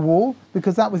against the wall,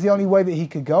 because that was the only way that he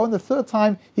could go, and the third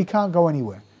time, he can't go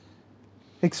anywhere.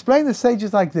 Explain the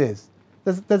sages like this.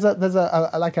 There's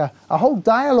a whole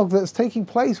dialogue that's taking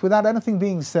place without anything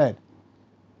being said.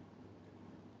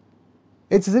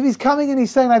 It's as if he's coming and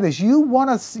he's saying like this, you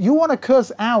want to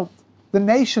curse out the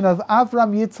nation of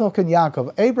Avram, Yitzchak, and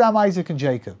Yaakov, Abraham, Isaac, and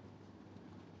Jacob.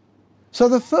 So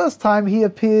the first time he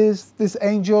appears, this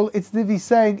angel, it's as if he's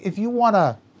saying, if you want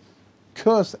to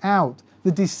curse out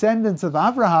the descendants of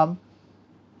Abraham,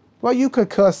 well, you could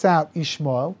curse out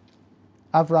Ishmael,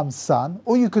 Avram's son,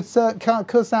 or you could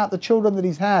curse out the children that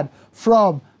he's had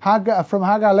from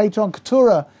Hagar later on,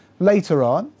 Keturah later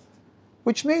on,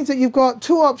 which means that you've got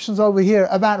 2 options over here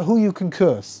about who you can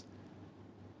curse.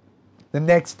 The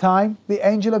next time the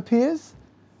angel appears,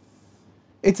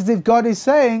 it's as if God is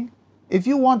saying, if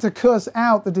you want to curse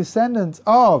out the descendants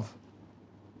of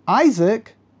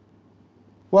Isaac,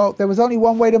 well, there was only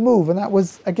one way to move, and that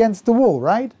was against the wall,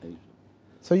 right?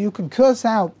 So you can curse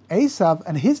out Esau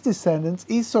and his descendants,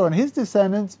 Esau and his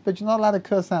descendants, but you're not allowed to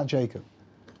curse out Jacob.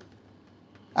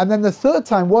 And then the third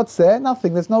time, what's there?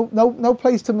 Nothing. There's no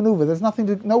place to maneuver. There's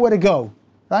nowhere to go,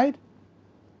 right?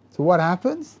 So what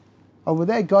happens? Over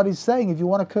there, God is saying, if you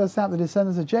want to curse out the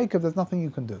descendants of Jacob, there's nothing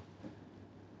you can do.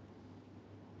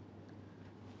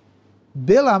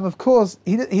 Bilam, of course,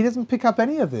 he doesn't pick up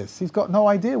any of this. He's got no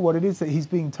idea what it is that he's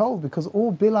being told, because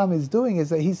all Bilam is doing is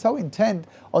that he's so intent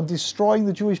on destroying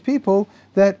the Jewish people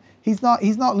that he's not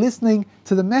listening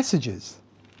to the messages.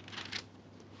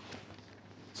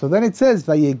 So then it says,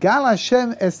 "Vayigal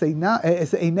Hashem es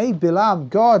einei Bilam."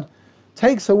 God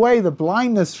takes away the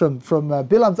blindness from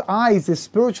Bilam's eyes, this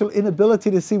spiritual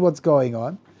inability to see what's going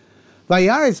on.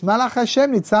 Vayaris Malach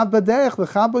Hashem nitzav b'derech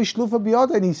v'chabo shlufa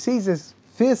biyod, and he sees this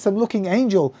fearsome-looking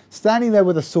angel standing there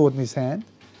with a sword in his hand.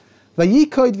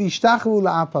 Vayikoid v'yishtachu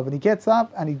la'apav, and he gets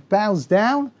up and he bows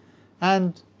down,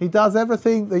 and he does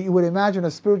everything that you would imagine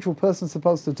a spiritual person is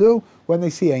supposed to do when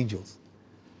they see angels.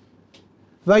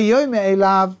 Vayomer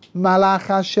elav malach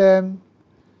Hashem.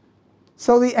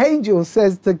 So the angel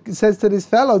says to this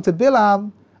fellow, to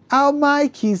Bilam, Al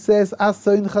Mike, he says,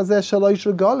 Asoin chazeh shalosh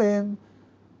regolim.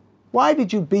 Why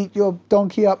did you beat your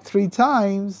donkey up 3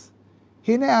 times?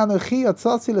 Hine anochi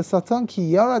yatzatzi lesatan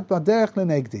ki yarad baderech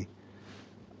lenegdi.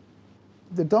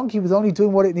 The donkey was only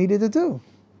doing what it needed to do,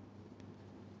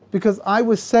 because I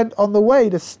was sent on the way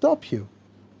to stop you.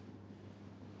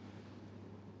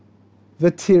 The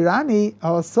tyranny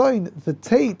asoin the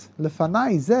tate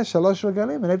lefanai zeh shalosh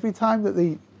regalim, and every time that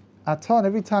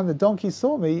the donkey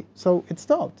saw me, so it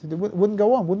stopped. It wouldn't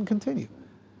go on, wouldn't continue.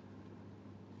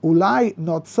 Ulai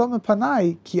notzom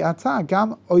panai ki ata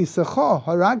gam oisecho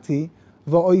haragti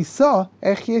v'oiso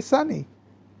ech yesani.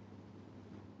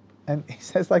 And he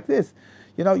says like this,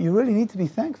 you really need to be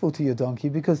thankful to your donkey,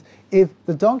 because if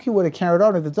the donkey would have carried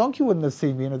on, if the donkey wouldn't have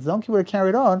seen me, and if the donkey would have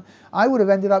carried on, I would have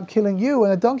ended up killing you,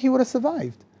 and the donkey would have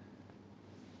survived.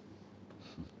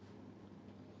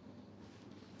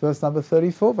 Verse number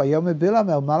 34, Vayomer Bilam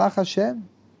el Malach Hashem.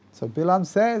 So Bilam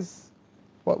says,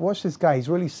 watch this guy, he's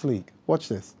really sleek. Watch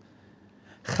this.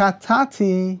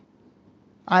 Chatati,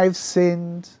 I've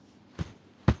sinned.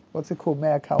 What's it called?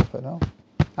 Mea culpa, no?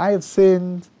 I have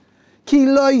sinned. Ki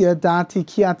lo yadati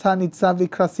ki ata nitzav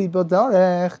likrasi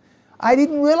b'dorech. I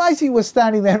didn't realize you were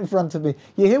standing there in front of me.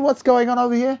 You hear what's going on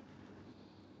over here?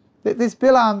 This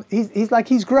Bilam,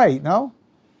 he's great, no?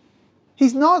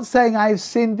 He's not saying I have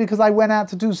sinned because I went out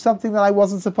to do something that I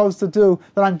wasn't supposed to do,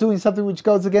 that I'm doing something which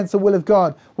goes against the will of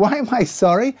God. Why am I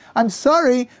sorry? I'm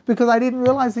sorry because I didn't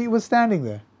realize that you were standing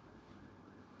there.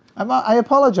 I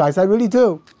apologize, I really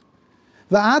do.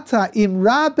 Va'ata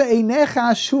imra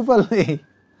be'einecha shuva li.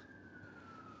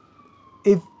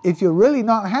 If you're really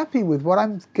not happy with what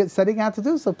I'm setting out to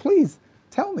do, so please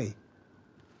tell me.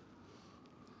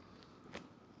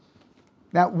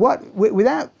 Now,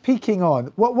 without peeking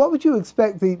on, what would you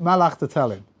expect the Malach to tell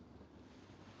him?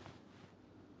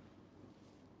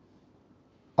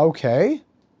 Okay.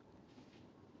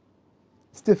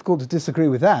 It's difficult to disagree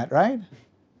with that, right?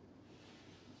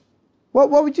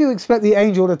 What would you expect the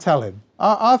angel to tell him?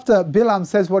 After Bilam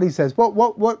says what he says,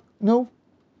 no?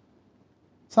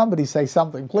 Somebody say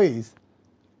something, please.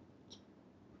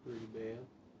 Pretty bad.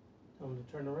 Tell him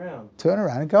to turn around. Turn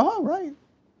around and go home, right?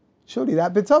 Surely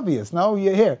that bit's obvious, no?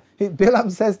 You're here. Bilam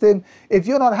says to him, if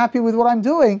you're not happy with what I'm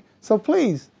doing, so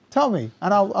please tell me,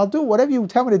 and I'll do whatever you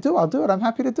tell me to do, I'll do it. I'm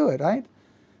happy to do it, right?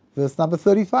 Verse number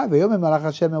 35. Vayomer Malach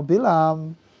Hashem el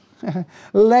Bilam,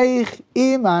 Leich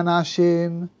im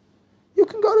anashim. You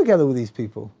can go together with these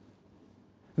people.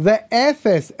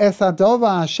 Ve'efes es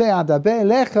hadova asher adaber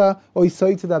elecha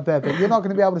oisoi tadaber. But you're not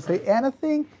going to be able to say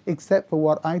anything except for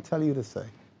what I tell you to say.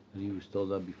 And he was told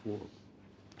that before.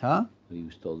 Huh? He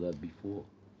was told that before.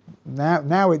 Now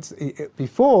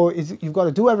before you've got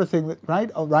to do everything that, right?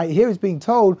 Oh, right here is being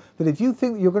told that if you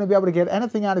think that you're going to be able to get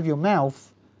anything out of your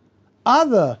mouth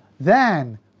other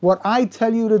than what I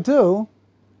tell you to do,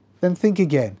 then think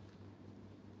again.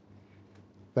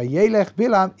 Vayelech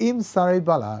Bilam im sarei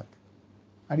Balak,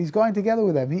 and he's going together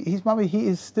with them. He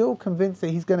is still convinced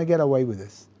that he's going to get away with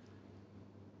this.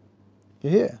 You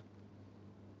hear?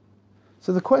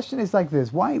 So the question is like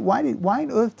this: Why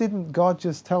on earth didn't God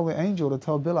just tell the angel to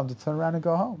tell Bilam to turn around and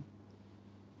go home?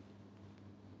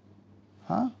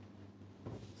 Huh?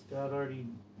 God already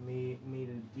made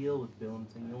a deal with Bilam,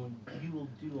 saying you will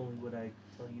do only what I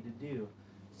tell you to do.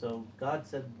 So God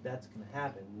said that's going to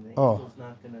happen. The angel's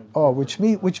not going to.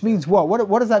 Which means what?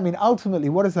 What does that mean? Ultimately,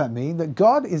 what does that mean? That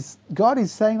God is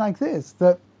saying like this: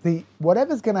 that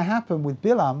whatever's going to happen with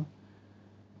Bilam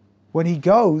when he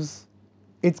goes,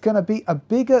 it's going to be a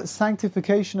bigger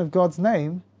sanctification of God's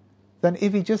name than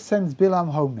if he just sends Bilam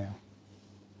home now.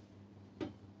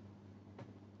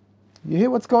 You hear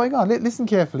what's going on? Listen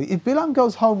carefully. If Bilam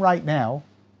goes home right now,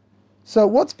 so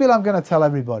what's Bilam going to tell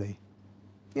everybody?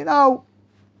 You know,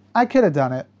 I could have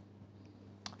done it,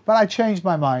 but I changed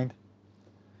my mind.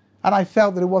 And I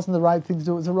felt that it wasn't the right thing to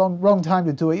do. It was the wrong time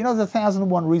to do it. You know, there's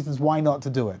 1,001 reasons why not to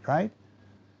do it, right?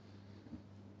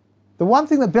 The one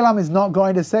thing that Bilam is not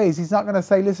going to say is he's not going to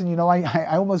say, listen, you know,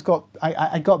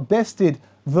 I got bested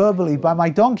verbally by my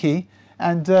donkey,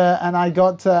 and I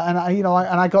got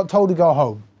told to go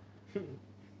home.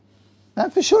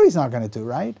 That for sure he's not going to do,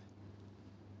 right?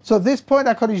 So at this point,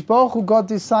 HaKadosh Baruch Hu, God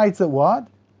decides that what?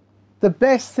 The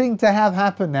best thing to have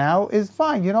happen now is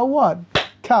fine. You know what?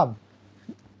 Come.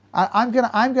 I'm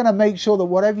gonna make sure that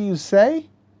whatever you say,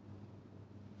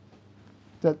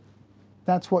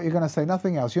 that's what you're going to say,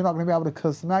 nothing else. You're not going to be able to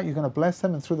curse them out. You're going to bless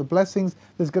them, and through the blessings,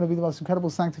 there's going to be the most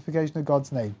incredible sanctification of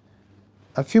God's name.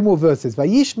 A few more verses.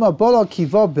 Vayishma Balak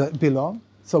kivo Bilam.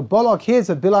 So Balak hears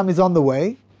that Bilam is on the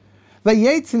way.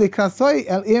 Vayetzi likrasoi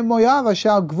el ir Moav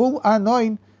asher gvul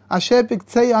anoin asher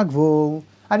b'ktzei agvul.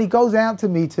 And he goes out to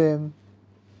meet him.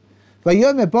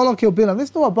 Vayomer Balak el Bilam.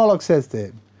 Listen to what Balak says to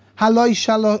him. Haloi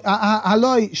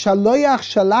shaloyach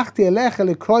shalachti elecha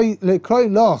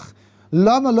lekroi loch.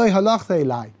 Lama loy halachta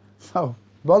elai. So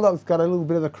Balak's got a little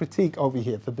bit of a critique over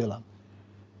here for Bilam.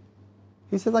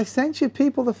 He says, I sent you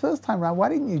people the first time round. Why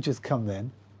didn't you just come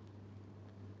then?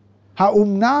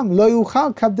 Ha'umnam lo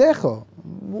yuchal kabdecho.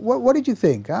 What did you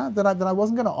think? Huh? That I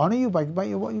wasn't going to honor you? Why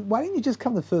didn't you just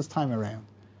come the first time around?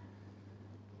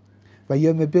 Here,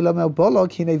 I'm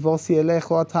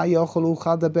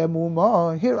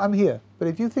here. But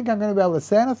if you think I'm going to be able to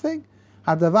say anything,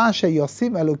 whatever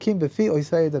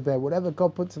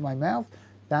God puts in my mouth,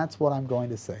 that's what I'm going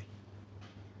to say.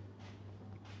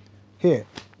 Here.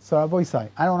 So Rabbi say,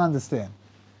 I don't understand.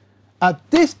 At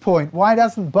this point, why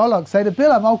doesn't Balak say to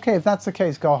Bilam, okay, if that's the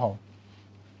case, go home?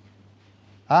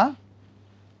 Huh?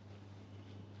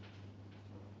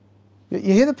 You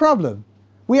hear the problem?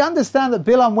 We understand that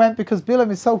Bilam went because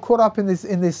Bilam is so caught up in this,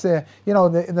 in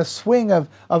the swing of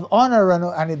honor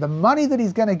and in the money that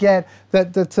he's going to get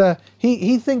that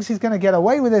he thinks he's going to get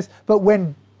away with this. But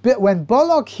when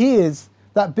Balak hears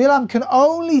that Bilam can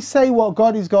only say what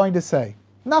God is going to say,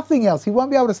 nothing else, he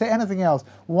won't be able to say anything else.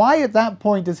 Why at that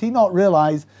point does he not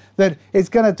realize that it's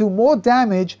going to do more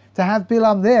damage to have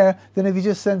Bilam there than if he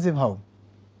just sends him home?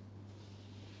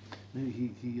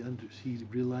 Maybe he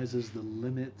realizes the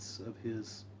limits of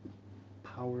his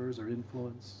powers or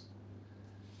influence.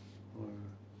 Or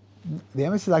the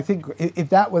emphasis, I think, if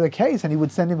that were the case, then he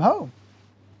would send him home.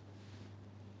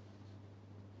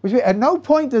 Which at no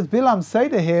point does Bilam say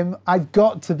to him, "I've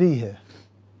got to be here.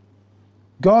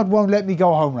 God won't let me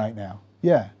go home right now."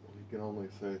 Yeah. He can only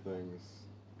say things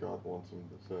God wants him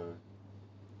to say.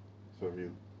 So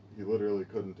he literally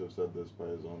couldn't have said this by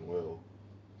his own will.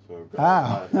 So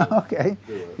okay.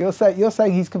 You're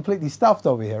saying he's completely stuffed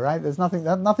over here, right? There's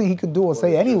nothing he can do or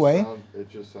say anyway. It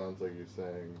just sounds like you're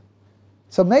saying.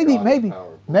 So maybe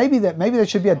there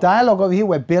should be a dialogue over here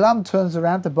where Bilam turns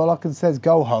around to Balak and says,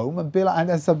 "Go home," and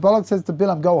so Balak says to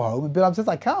Bilam, "Go home," and Bilam says,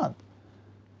 "I can't."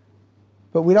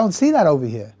 But we don't see that over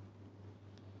here.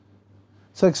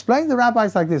 So explain the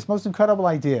rabbis like this, most incredible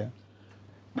idea.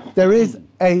 There is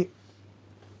a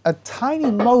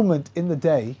tiny moment in the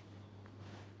day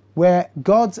where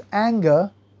God's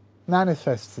anger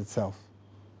manifests itself.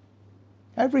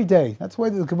 Every day. That's the way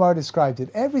the Gemara described it.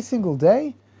 Every single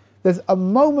day, there's a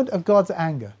moment of God's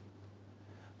anger.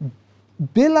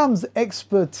 Bilam's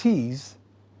expertise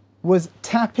was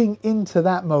tapping into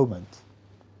that moment.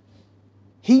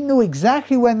 He knew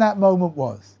exactly when that moment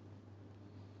was.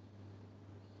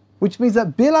 Which means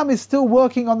that Bilam is still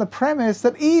working on the premise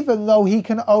that even though he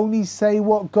can only say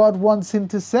what God wants him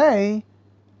to say,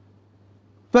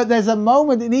 but there's a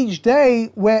moment in each day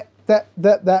where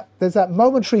there's that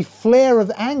momentary flare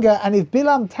of anger, and if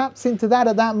Bilam taps into that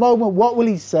at that moment, what will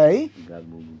he say?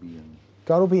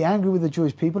 God will be angry with the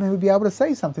Jewish people, and he'll be able to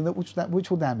say something which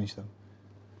will damage them.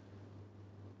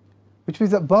 Which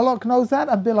means that Balak knows that,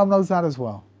 and Bilam knows that as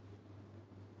well.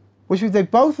 Which means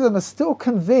that both of them are still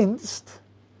convinced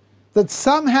that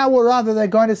somehow or other they're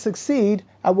going to succeed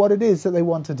at what it is that they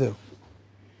want to do.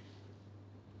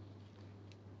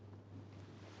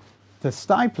 The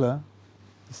Stipler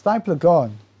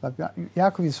Gaon, Yaakov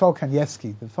Yisrael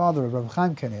Kanievsky, the father of Rabbi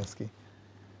Chaim Kanievsky.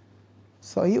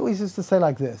 So he always used to say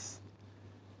like this,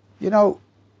 you know,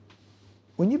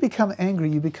 when you become angry,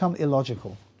 you become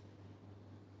illogical.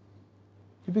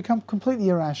 You become completely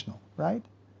irrational, right?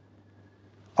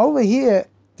 Over here,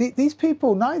 these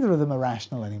people, neither of them are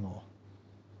rational anymore.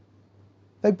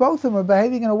 They both of them are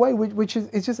behaving in a way which is,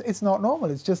 it's not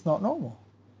normal. It's just not normal.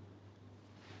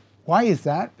 Why is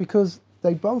that? Because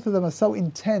both of them are so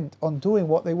intent on doing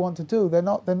what they want to do. They're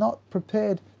not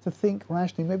prepared to think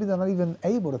rationally. Maybe they're not even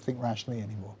able to think rationally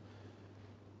anymore.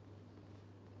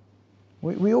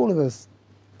 We all of us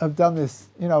have done this,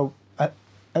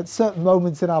 at certain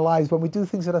moments in our lives when we do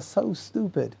things that are so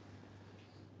stupid.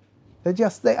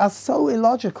 They are so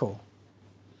illogical.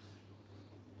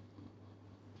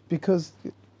 Because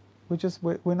we're just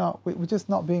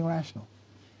not being rational.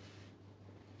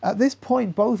 At this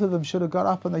point, both of them should have got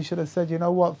up and they should have said, "You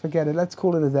know what? Forget it. Let's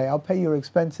call it a day. I'll pay your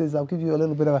expenses. I'll give you a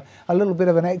little bit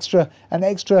of an extra,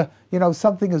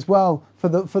 something as well for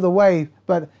the way.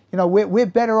 But we're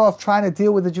better off trying to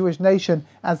deal with the Jewish nation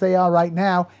as they are right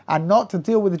now, and not to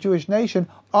deal with the Jewish nation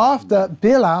after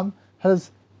Bilam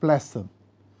has blessed them,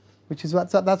 which is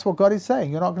that's what God is saying.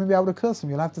 You're not going to be able to curse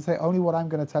them. You'll have to say only what I'm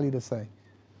going to tell you to say."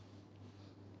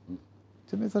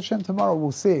 Hashem, tomorrow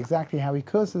we'll see exactly how he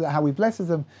curses, how he blesses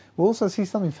them. We'll also see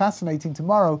something fascinating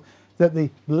tomorrow, that the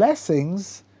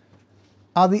blessings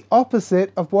are the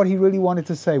opposite of what he really wanted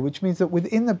to say, which means that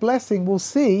within the blessing we'll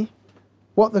see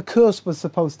what the curse was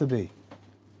supposed to be.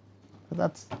 But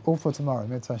that's all for tomorrow.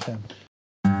 Hashem.